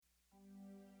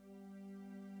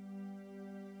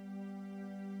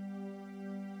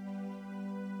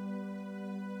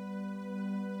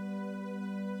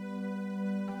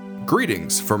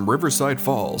Greetings from Riverside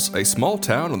Falls, a small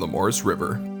town on the Morris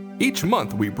River. Each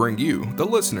month we bring you, the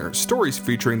listener, stories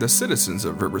featuring the citizens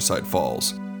of Riverside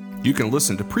Falls. You can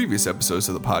listen to previous episodes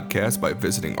of the podcast by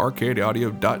visiting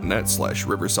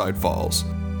arcadeaudio.net/Riverside Falls.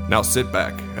 Now sit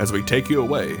back as we take you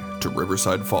away to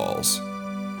Riverside Falls.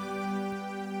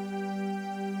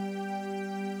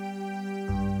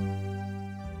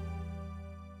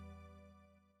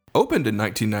 Opened in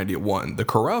 1991, the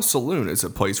Corral Saloon is a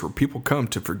place where people come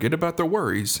to forget about their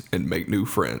worries and make new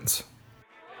friends.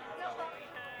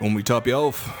 Want me to top you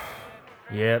off?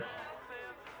 Yep.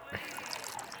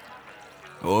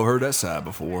 Oh, I've heard that side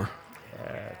before.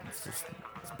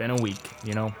 It's been a week,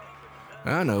 you know?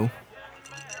 I know.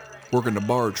 Working the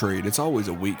bar trade, it's always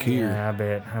a week here. Yeah, I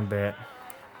bet.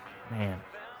 Man.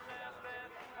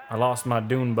 I lost my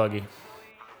dune buggy.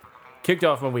 Kicked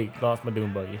off my week, lost my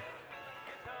dune buggy.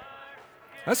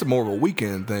 That's more of a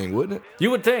weekend thing, wouldn't it?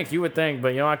 You would think,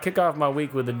 but I kick off my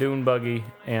week with the dune buggy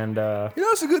and,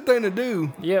 It's a good thing to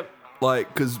do. Yep.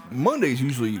 Like, because Mondays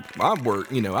usually, I work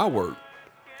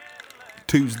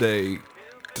Tuesday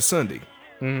to Sunday.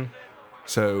 Mm-hmm.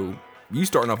 So, you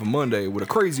starting off a Monday with a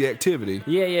crazy activity.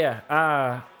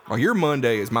 Yeah. Your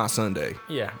Monday is my Sunday.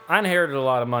 Yeah. I inherited a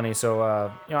lot of money, so,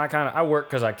 I work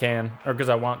because I can, or because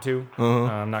I want to,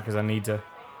 not because I need to.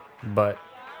 But,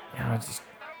 it's just...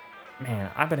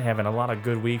 Man, I've been having a lot of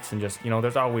good weeks and just,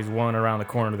 there's always one around the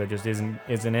corner that just isn't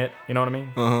it. You know what I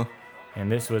mean? Uh-huh.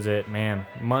 And this was it, man.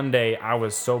 Monday, I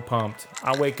was so pumped.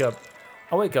 I wake up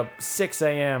 6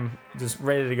 a.m. just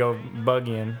ready to go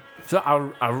buggying. So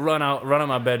I run out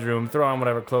my bedroom, throw on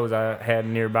whatever clothes I had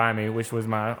nearby me, which was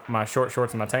my short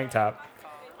shorts and my tank top.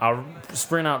 I'll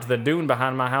sprint out to the dune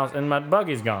behind my house, and my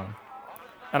buggy's gone.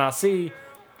 And I see...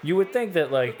 You would think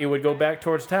that, it would go back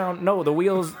towards town. No,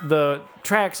 the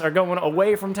tracks are going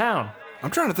away from town. I'm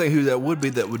trying to think who that would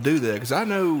be that would do that, because I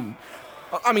know...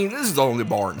 this is the only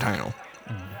bar in town.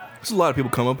 There's a lot of people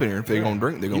come up in here, if they're going to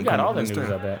drink, they're going to come up in this town. You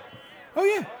got all the news, I bet. Oh,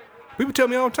 yeah. People tell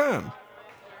me all the time.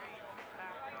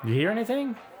 You hear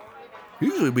anything?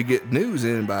 Usually we get news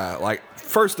in by,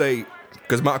 first day,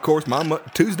 because,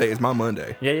 Tuesday is my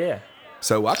Monday. Yeah.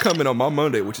 So I come in on my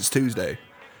Monday, which is Tuesday.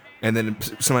 And then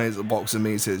somebody walks in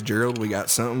me and says, Gerald, we got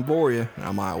something for you. And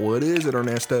I'm like, what is it,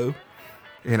 Ernesto?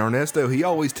 And Ernesto, he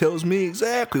always tells me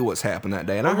exactly what's happened that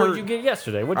day. And what did you get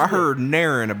yesterday? I heard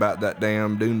naring about that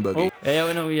damn dune buggy.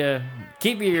 Yeah.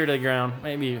 Keep your ear to the ground.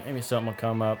 Maybe something will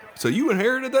come up. So you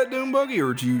inherited that dune buggy,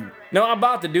 or did you... No, I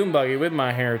bought the dune buggy with my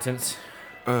inheritance.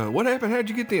 What happened? How'd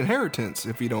you get the inheritance,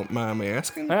 if you don't mind me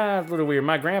asking? It's a little weird.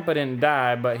 My grandpa didn't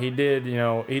die, but he did,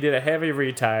 he did a heavy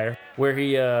retire where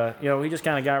he, he just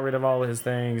kind of got rid of all of his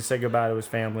things, said goodbye to his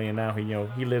family, and now he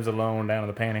lives alone down in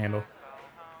the Panhandle.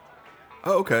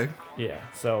 Oh, okay. Yeah,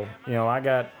 so, I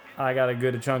got a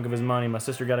good chunk of his money. My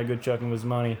sister got a good chunk of his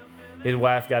money. His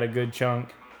wife got a good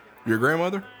chunk. Your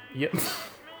grandmother? Yep.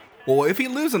 Well, if he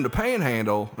lives in the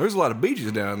Panhandle, there's a lot of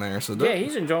beaches down there. So yeah,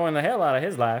 he's enjoying the hell out of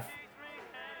his life.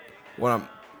 What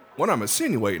I'm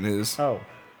insinuating is, have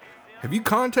you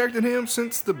contacted him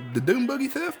since the dune buggy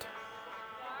theft?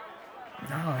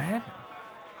 No, I haven't.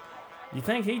 You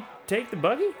think he'd take the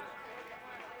buggy?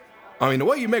 The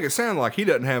way you make it sound like he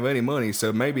doesn't have any money,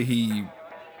 so maybe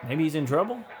he's in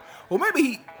trouble? Well,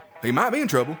 maybe he might be in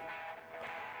trouble.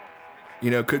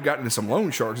 Could have gotten into some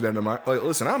loan sharks down there.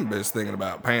 Listen, I'm just thinking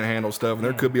about Panhandle stuff, and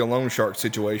there could be a loan shark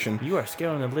situation. You are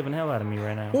scaring the living hell out of me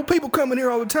right now. Well, people come in here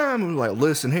all the time and like,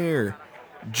 listen here,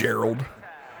 Gerald,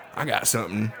 I got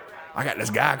something. I got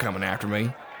this guy coming after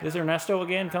me. Is Ernesto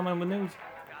again coming with news?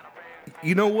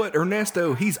 You know what,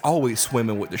 Ernesto, he's always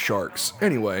swimming with the sharks.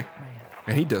 Anyway,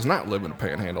 and he does not live in the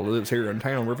Panhandle. He lives here in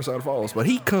town, Riverside Falls, but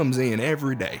he comes in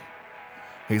every day.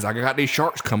 He's like, I got these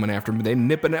sharks coming after me. They're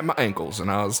nipping at my ankles.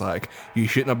 And I was like, you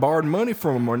shouldn't have borrowed money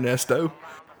from him, Ernesto.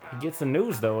 He gets the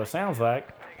news, though, it sounds like.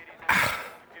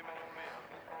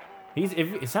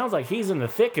 It sounds like he's in the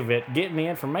thick of it, getting the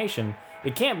information.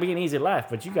 It can't be an easy life,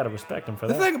 but you got to respect him for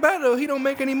that. The thing about it, though, he don't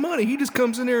make any money. He just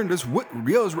comes in there and just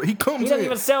yells. He comes in. He doesn't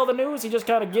even sell the news. He just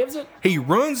kind of gives it. He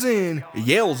runs in,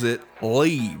 yells it,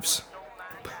 leaves.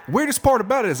 Weirdest part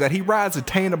about it is that he rides a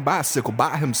tandem bicycle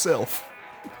by himself.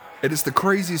 It is the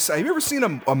craziest. Have you ever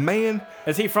seen a man?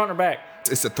 Is he front or back?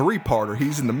 It's a three-parter.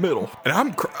 He's in the middle. And how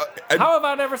have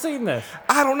I never seen this?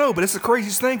 I don't know, but it's the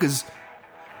craziest thing because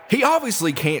he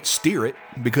obviously can't steer it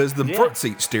because the front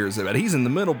seat steers it. But he's in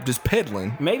the middle just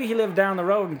pedaling. Maybe he lived down the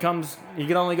road and he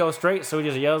can only go straight, so he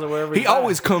just yells it wherever he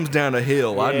always comes down a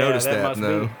hill. Yeah, I noticed that.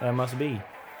 That must be.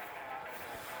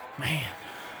 Man.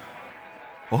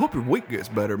 Well, I hope your week gets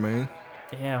better, man.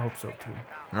 Yeah, I hope so,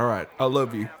 too. All right. I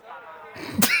love you.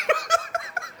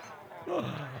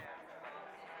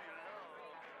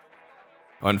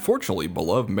 Unfortunately,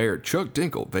 beloved Mayor Chuck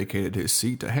Dinkle vacated his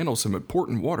seat to handle some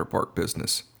important water park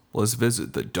business. Let's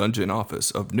visit the dungeon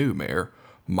office of new Mayor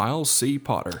Miles C.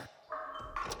 Potter.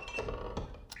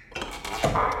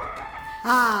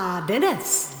 Ah,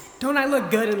 Dennis. Don't I look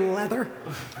good in leather?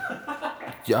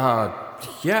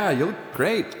 Yeah, you look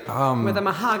great. With a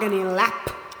mahogany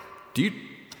lap. Do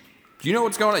you know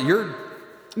what's going on? You're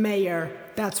Mayor,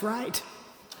 that's right.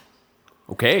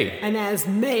 okay. And as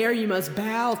mayor, you must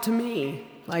bow to me,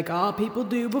 like all people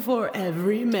do before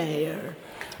every mayor.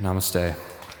 Namaste.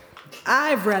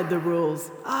 I've read the rules.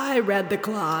 I read the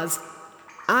clause.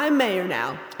 I'm mayor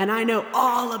now, and I know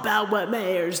all about what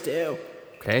mayors do.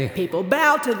 Okay. People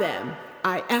bow to them.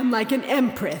 I am like an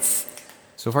empress.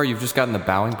 So far, you've just gotten the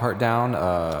bowing part down.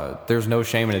 There's no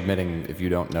shame in admitting if you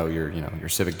don't know your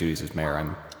civic duties as mayor.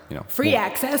 I'm. Free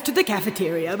access to the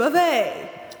cafeteria buffet.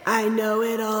 I know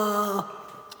it all.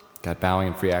 Got bowing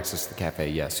and free access to the cafe.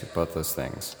 Yes, both those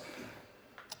things.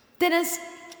 Dennis.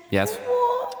 Yes.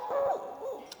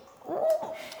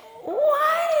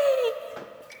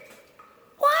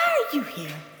 Why are you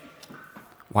here?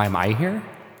 Why am I here?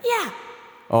 Yeah,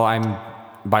 Oh,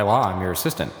 by law, I'm your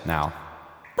assistant now.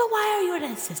 but why are you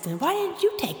an assistant? Why didn't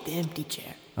you take the empty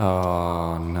chair?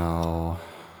 Oh no.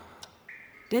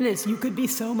 Dennis, you could be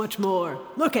so much more.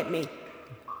 Look at me.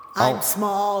 I'm Oh.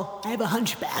 small. I have a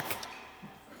hunchback.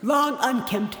 Long,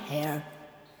 unkempt hair.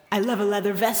 I love a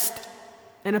leather vest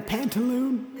and a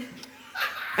pantaloon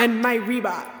and my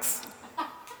Reeboks.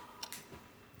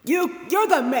 You're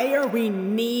the mayor we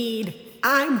need.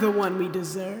 I'm the one we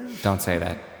deserve. Don't say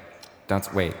that.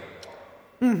 Wait.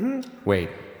 Wait.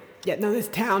 Yeah, no, this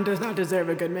town does not deserve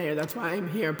a good mayor. That's why I'm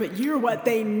here. But you're what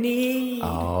they need.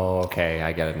 Oh, okay,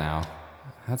 I get it now.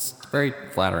 That's very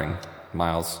flattering,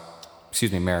 Miles.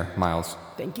 Excuse me, Mayor Miles.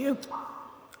 Thank you.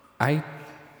 I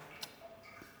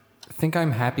think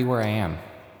I'm happy where I am.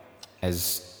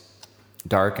 As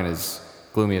dark and as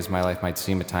gloomy as my life might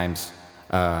seem at times,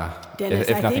 Dennis,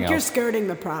 if I nothing think you're else. skirting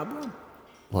the problem.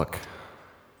 Look,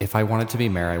 if I wanted to be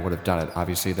mayor, I would have done it.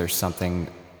 Obviously, there's something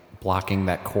blocking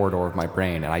that corridor of my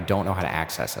brain, and I don't know how to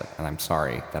access it. And I'm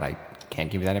sorry that I can't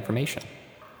give you that information.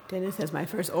 Dennis has my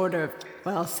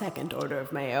second order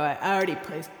of mayo. I already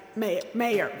placed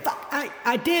mayor. Fuck,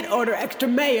 I did order extra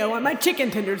mayo on my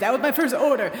chicken tenders. That was my first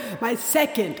order. My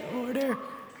second order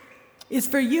is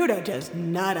for you to just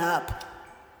nut up.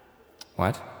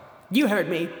 What? You heard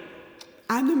me.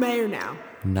 I'm the mayor now.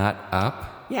 Nut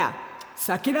up? Yeah,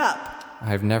 suck it up,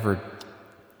 I've never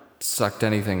sucked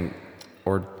anything,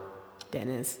 or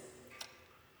Dennis.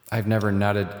 I've never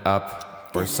nutted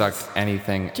up or sucked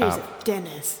anything Jesus, up.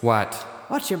 Dennis. What?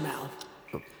 Watch your mouth.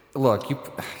 Look, you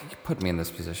put me in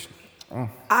this position.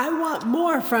 I want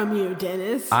more from you,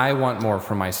 Dennis. I want more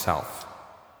for myself,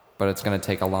 but it's going to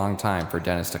take a long time for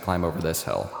Dennis to climb over this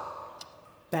hill.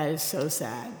 That is so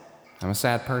sad. I'm a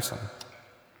sad person.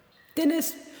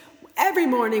 Dennis, every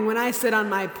morning when I sit on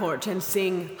my porch and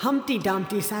sing Humpty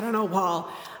Dumpty sat on a wall,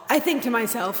 I think to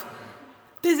myself,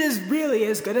 this is really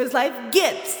as good as life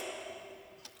gets.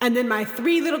 And then my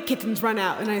 3 little kittens run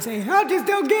out and I say, how'd you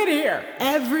still get here?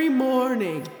 Every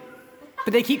morning.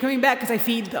 But they keep coming back because I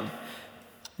feed them.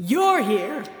 You're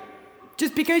here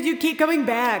just because you keep coming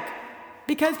back.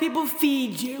 Because people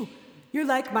feed you. You're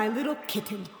like my little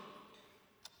kitten.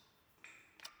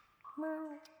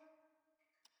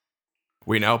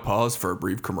 We now pause for a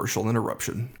brief commercial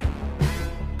interruption.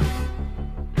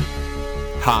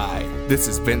 Hi, this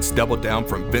is Vince Doubledown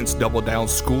from Vince Doubledown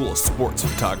School of Sports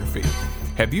Photography.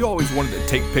 Have you always wanted to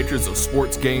take pictures of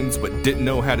sports games but didn't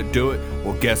know how to do it?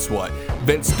 Well, guess what?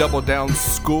 Vince Doubledown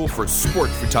School for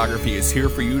Sports Photography is here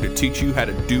for you to teach you how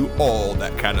to do all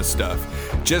that kind of stuff.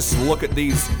 Just look at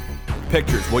these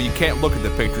pictures. Well, you can't look at the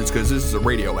pictures because this is a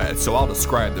radio ad, so I'll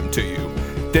describe them to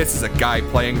you. This is a guy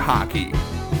playing hockey.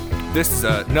 This is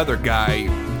another guy,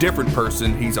 different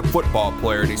person. He's a football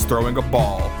player and he's throwing a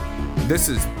ball. This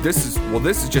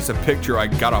is just a picture I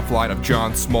got offline of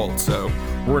John Smoltz, so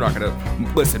we're not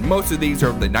gonna listen. Most of these are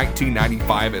of the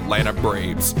 1995 Atlanta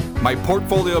Braves. My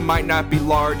portfolio might not be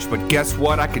large, but guess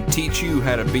what? I can teach you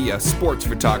how to be a sports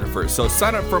photographer. So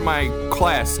sign up for my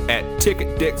class at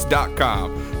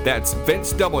ticketdicks.com. That's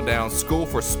Vince Doubledown School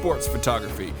for Sports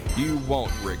Photography. You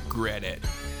won't regret it.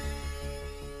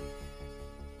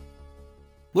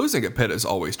 Losing a pet is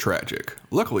always tragic.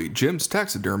 Luckily, Jim's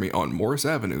Taxidermy on Morris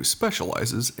Avenue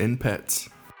specializes in pets.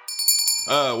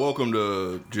 Welcome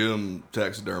to Jim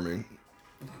Taxidermy.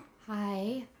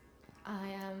 Hi.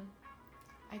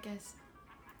 I guess,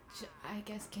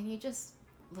 can you just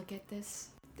look at this?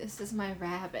 This is my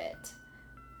rabbit.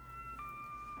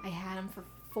 I had him for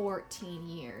 14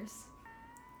 years.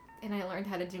 and I learned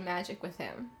how to do magic with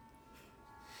him.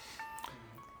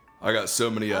 I got so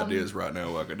many ideas right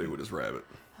now what I could do with this rabbit.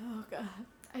 Oh God!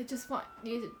 I just want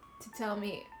you to tell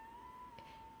me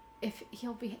if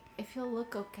he'll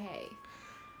look okay.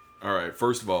 All right,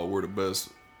 first of all, we're the best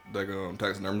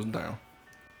taxidermists in town.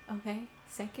 Okay.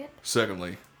 Second.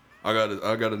 Secondly, I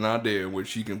got an idea in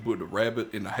which you can put the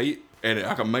rabbit in the hat, and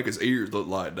I can make his ears look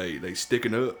like they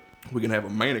sticking up. We can have a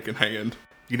mannequin hand.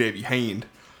 You can have your hand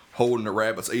holding the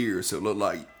rabbit's ears, so it look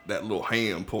like that little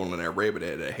hand pulling that rabbit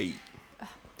out of that hat.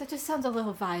 That just sounds a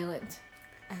little violent,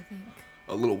 I think.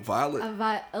 A little violet.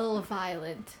 A little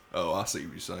violent. Oh, I see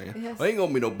what you're saying. Yes. There ain't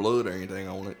gonna be no blood or anything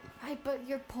on it. But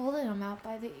you're pulling him out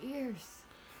by the ears.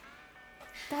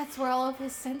 That's where all of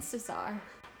his senses are.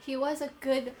 He was a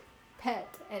good pet,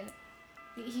 and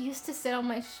he used to sit on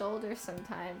my shoulders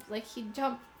sometimes. Like, he'd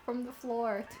jump from the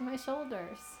floor to my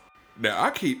shoulders. Now,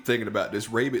 I keep thinking about this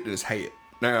rabbit and his hat.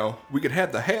 Now, we could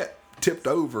have the hat tipped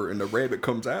over and the rabbit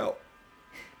comes out.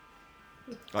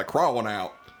 Like crawling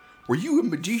out. Were you a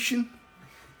magician?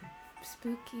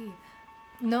 Spooky.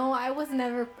 No, I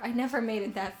never made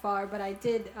it that far, but I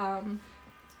did want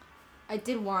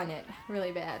it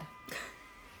really bad.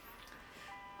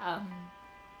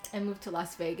 I moved to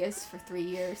Las Vegas for 3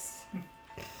 years,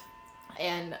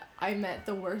 and I met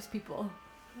the worst people.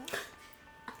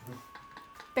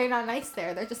 They're not nice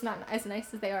there. They're just not as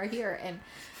nice as they are here. And,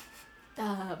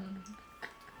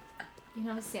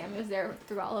 Sammy was there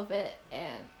through all of it,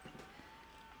 and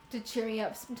to cheer me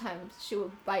up, sometimes she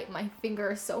would bite my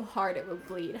finger so hard it would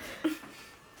bleed.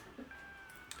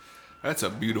 That's a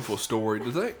beautiful story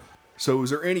to think. So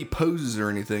is there any poses or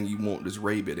anything you want this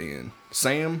rabbit in?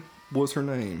 Sam, what's her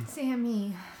name?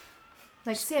 Sammy.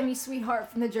 Like Sammy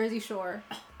Sweetheart from the Jersey Shore.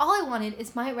 All I wanted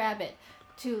is my rabbit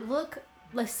to look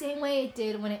the same way it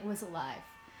did when it was alive.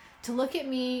 To look at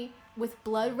me with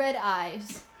blood red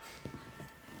eyes.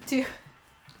 To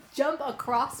jump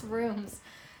across rooms.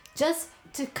 Just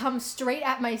to come straight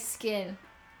at my skin.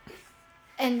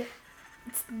 And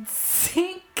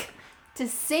sink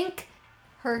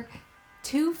her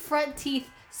 2 front teeth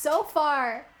so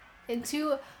far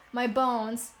into my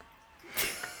bones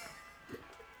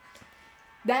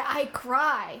that I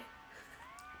cry.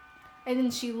 And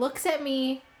then she looks at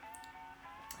me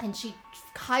and she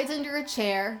hides under a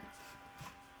chair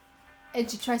and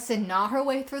she tries to gnaw her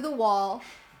way through the wall.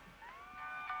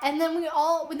 And then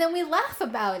we laugh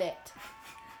about it.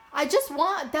 I just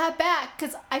want that back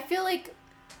because I feel like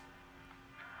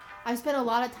I've spent a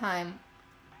lot of time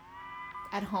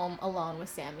at home alone with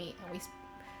Sammy, and we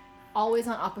always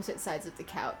on opposite sides of the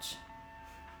couch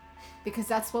because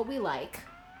that's what we like.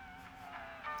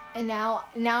 And now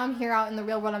I'm here out in the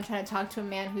real world. I'm trying to talk to a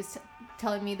man who's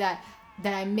telling me that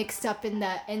I'm mixed up in the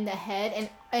head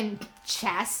and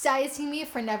chastising me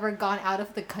for never gone out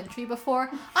of the country before.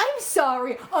 I'm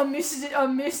sorry,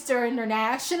 Mr.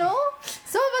 International.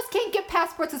 Some of us can't get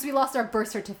passports as we lost our birth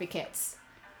certificates.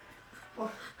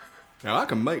 Now, I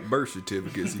can make birth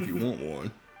certificates if you want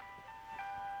one.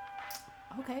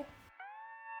 Okay.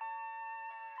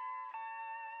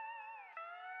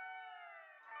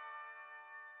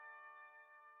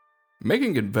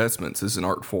 Making investments is an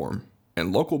art form,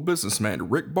 and local businessman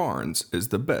Rick Barnes is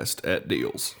the best at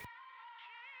deals.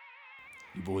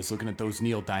 You boys looking at those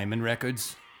Neil Diamond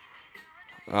records?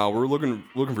 We're looking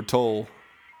for Tull.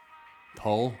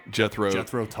 Tull? Jethro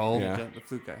Tull? Yeah. The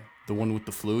flute guy. The one with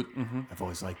the flute? Mm-hmm. I've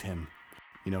always liked him.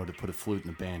 You know, to put a flute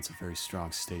in a band's a very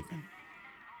strong statement.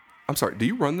 I'm sorry, do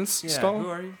you run this stall? Who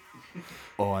are you?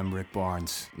 Oh, I'm Rick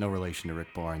Barnes. No relation to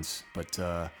Rick Barnes. But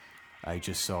I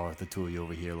just saw the two of you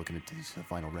over here looking at these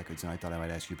vinyl records, and I thought I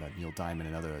might ask you about Neil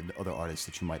Diamond and other artists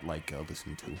that you might like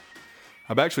listening to.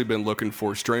 I've actually been looking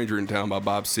for Stranger in Town by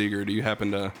Bob Seger. Do you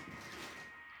happen to...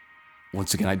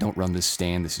 Once again, I don't run this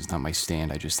stand. This is not my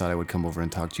stand. I just thought I would come over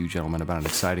and talk to you gentlemen about an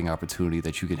exciting opportunity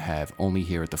that you could have only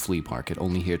here at the flea market,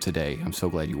 only here today. I'm so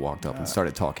glad you walked up and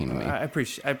started talking to me. I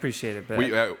appreciate it, but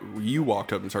you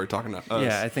walked up and started talking to us.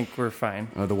 yeah, I think we're fine.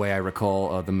 The way I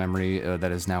recall the memory that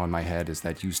is now in my head is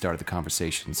that you started the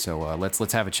conversation. So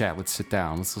let's have a chat. Let's sit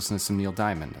down. Let's listen to some Neil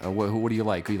Diamond. What do you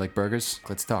like? Do you like burgers?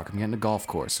 Let's talk. I'm getting a golf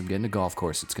course.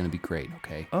 It's going to be great,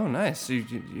 okay? Oh, nice.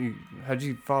 You how'd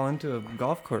you fall into a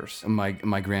golf course?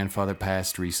 My grandfather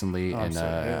passed recently, I'm and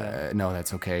sorry to hear that. no,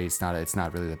 that's okay. It's not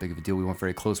really that big of a deal. We weren't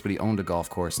very close, but he owned a golf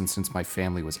course, and since my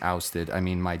family was ousted,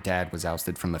 my dad was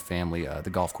ousted from the family.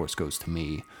 The golf course goes to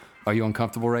me. Are you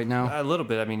uncomfortable right now? A little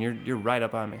bit. I mean, you're right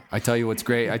up on me. I tell you what's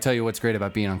great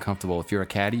about being uncomfortable. If you're a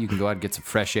caddy, you can go out and get some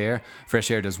fresh air. Fresh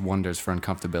air does wonders for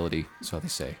uncomfortability, so they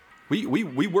say.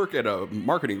 We work at a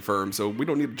marketing firm, so we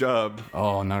don't need a job.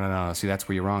 Oh, no. See, that's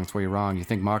where you're wrong. That's where you're wrong. You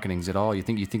think marketing's it all. You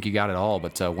think you got it all,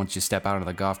 but once you step out onto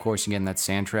the golf course, you get in that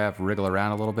sand trap, wriggle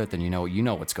around a little bit, then you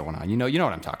know what's going on. You know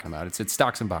what I'm talking about. It's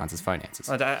stocks and bonds. It's finances.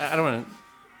 I don't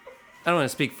want to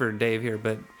speak for Dave here,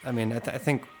 but I mean, I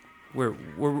think we're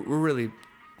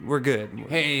good.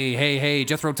 Hey,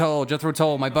 Jethro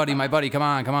Tull, my buddy, come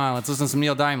on, let's listen to some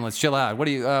Neil Diamond, let's chill out.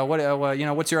 What's your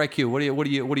IQ? What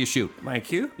do you shoot? My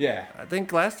IQ? Yeah. I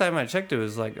think last time I checked it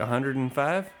was like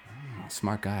 105.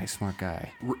 Smart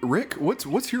guy. Rick, what's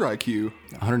your IQ?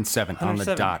 107 on the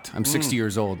 107. dot. I'm 60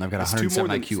 years old and I've got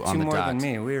 107 IQ on the more dot. than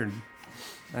me. Weird.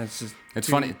 That's just It's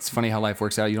funny. It's funny how life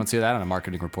works out. You don't see that on a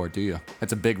marketing report, do you?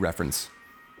 That's a big reference.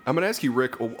 I'm gonna ask you,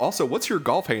 Rick. Also, what's your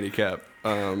golf handicap?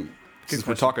 Since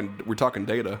we're talking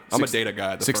data. I'm a data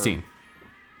guy. At the 16. firm.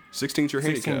 16's your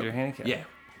 16 handicap. your handicap. Yeah.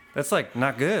 That's like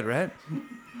not good, right?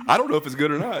 I don't know if it's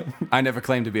good or not. I never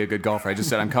claimed to be a good golfer. I just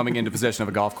said I'm coming into possession of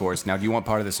a golf course. Now, do you want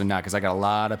part of this or not? Because I got a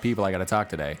lot of people I got to talk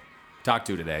to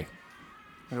today.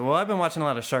 Well, I've been watching a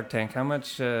lot of Shark Tank. How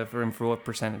much for what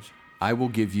percentage? I will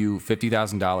give you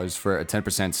 $50,000 for a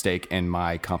 10% stake in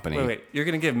my company. Wait. You're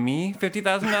gonna give me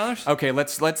 $50,000? Okay,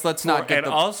 let's not get and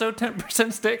the. also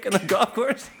 10% stake in the golf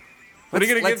course. What are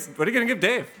you gonna give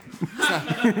Dave?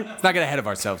 Let's not get ahead of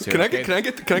ourselves here. Can okay? I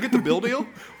get the bill deal?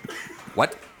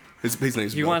 What? His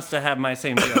name's He Bill. wants to have my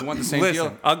same deal. You want the same Listen,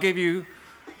 deal? I'll give you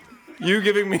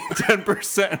giving me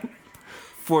 10%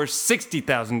 for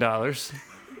 $60,000.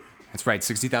 That's right,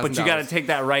 $60,000. But you got to take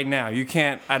that right now. You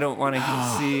can't. I don't want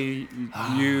to see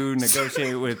you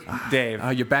negotiate with Dave.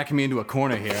 You're backing me into a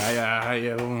corner here.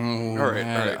 All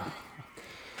right.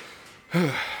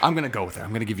 I'm gonna go with it.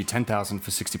 I'm gonna give you $10,000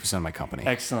 for 60% of my company.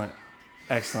 Excellent.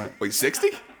 Wait, 60?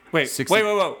 Wait. 60. Wait.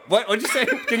 What'd you say?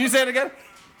 Can you say it again?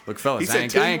 Look, fellas, He said I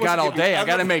Tim ain't wants got to all give you- day. I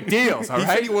gotta make deals. All He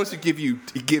said right. he wants to give you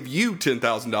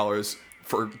 $10,000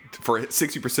 for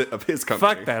 60% of his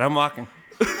company. Fuck that. I'm walking.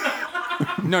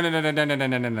 No.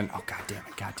 Oh,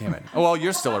 god damn it. Oh, well,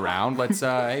 you're still around. Let's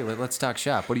talk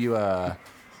shop. What do you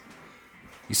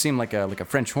You seem like a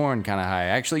French horn kind of high.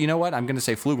 Actually, you know what? I'm gonna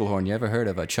say flugelhorn. You ever heard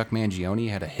of Chuck Mangione?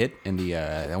 Had a hit in the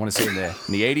I want to say in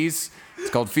the 80s.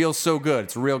 It's called "Feels So Good."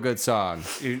 It's a real good song.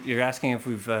 You're asking if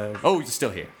we've. Oh, you're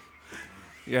still here.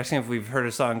 You're asking if we've heard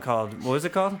a song called. What was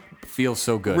it called? Feels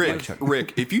so good. by Chuck.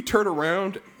 Rick, if you turn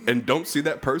around and don't see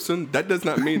that person, that does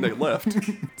not mean they left.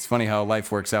 It's funny how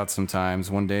life works out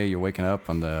sometimes. One day you're waking up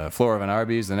on the floor of an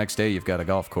Arby's. The next day you've got a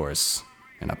golf course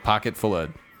and a pocket full of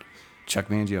Chuck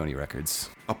Mangione records.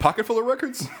 A pocket full of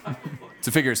records? It's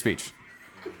a figure of speech.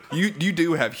 You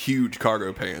do have huge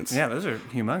cargo pants. Yeah, those are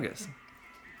humongous.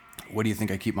 What do you think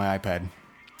I keep my iPad?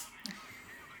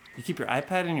 You keep your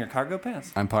iPad in your cargo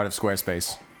pants? I'm part of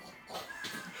Squarespace.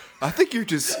 I think you're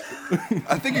just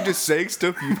saying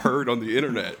stuff you've heard on the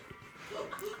internet.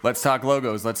 Let's talk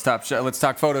logos. Let's talk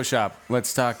Photoshop.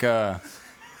 Let's talk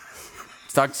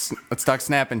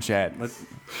Snap and Chat.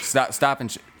 Stop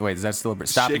and Wait, is that still a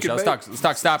Stop and Shake Shop? and Let's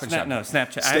talk Stop and Shop. No,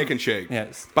 Snapchat. Steak and Shake.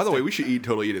 Yes. By the way, we should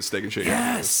totally eat at Steak and Shake.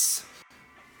 Yes.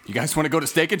 You guys want to go to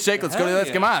Steak and Shake? Let's go. Hell Let's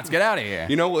yeah. come on. Let's get out of here.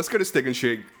 You know, let's go to Steak and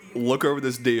Shake, look over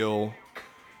this deal,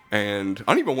 and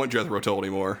I don't even want Jethro Tull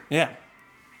anymore. Yeah.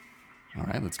 All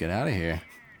right, let's get out of here.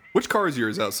 Which car is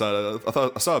yours outside?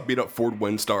 I saw a beat up Ford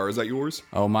Windstar. Is that yours?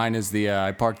 Oh, mine is the.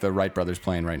 I parked the Wright brothers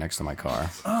plane right next to my car.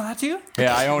 Oh, that's you?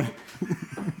 Yeah, I own.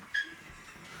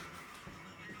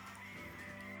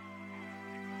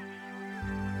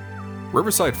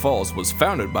 Riverside Falls was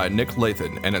founded by Nick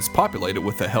Lathan and is populated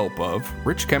with the help of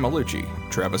Rich Camelucci,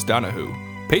 Travis Donahue,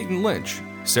 Peyton Lynch,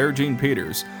 Sarah Jean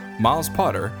Peters, Miles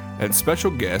Potter, and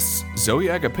special guests Zoe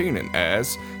Agapinen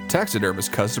as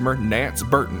taxidermist customer Nance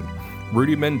Burton,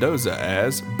 Rudy Mendoza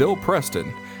as Bill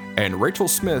Preston, and Rachel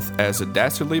Smith as a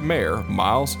dastardly mayor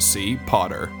Miles C.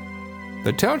 Potter.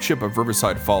 The Township of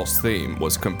Riverside Falls theme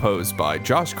was composed by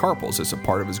Josh Carples as a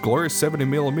part of his Glorious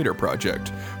 70mm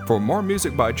project. For more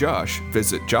music by Josh,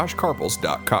 visit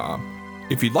joshcarples.com.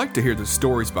 If you'd like to hear the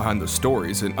stories behind the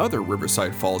stories and other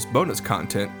Riverside Falls bonus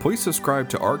content, please subscribe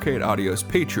to Arcade Audio's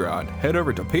Patreon. Head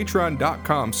over to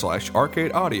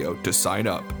patreon.com/arcadeaudio to sign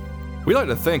up. We'd like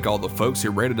to thank all the folks who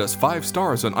rated us 5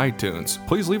 stars on iTunes.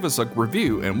 Please leave us a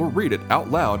review and we'll read it out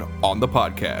loud on the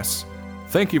podcast.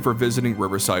 Thank you for visiting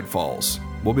Riverside Falls.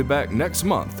 We'll be back next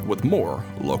month with more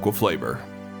local flavor.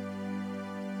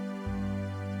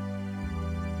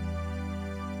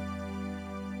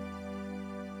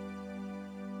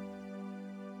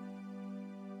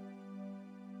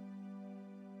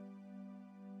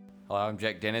 Hello, I'm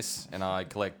Jack Dennis, and I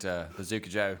collect Bazooka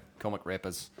Joe comic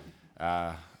wrappers.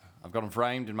 I've got them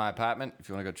framed in my apartment. If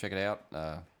you want to go check it out,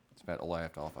 that's about all I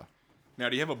have to offer. Now,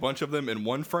 do you have a bunch of them in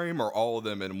one frame or all of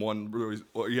them in one?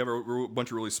 Or you have a bunch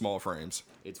of really small frames,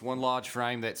 It's one large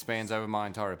frame that spans over my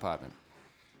entire apartment.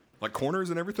 like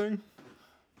corners and everything.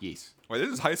 Yes. Wait, this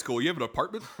is high school. You have an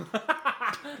apartment?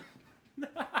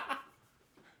 Got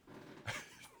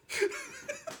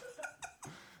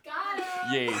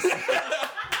him. Yes.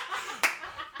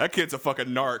 That kid's a fucking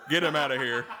narc. Get him out of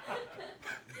here.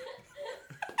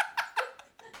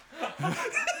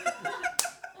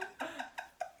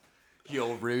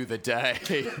 You'll rue the day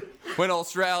when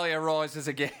Australia rises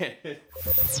again.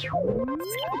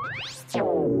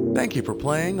 Thank you for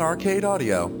playing Arcade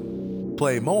Audio.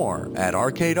 Play more at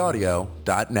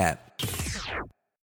arcadeaudio.net.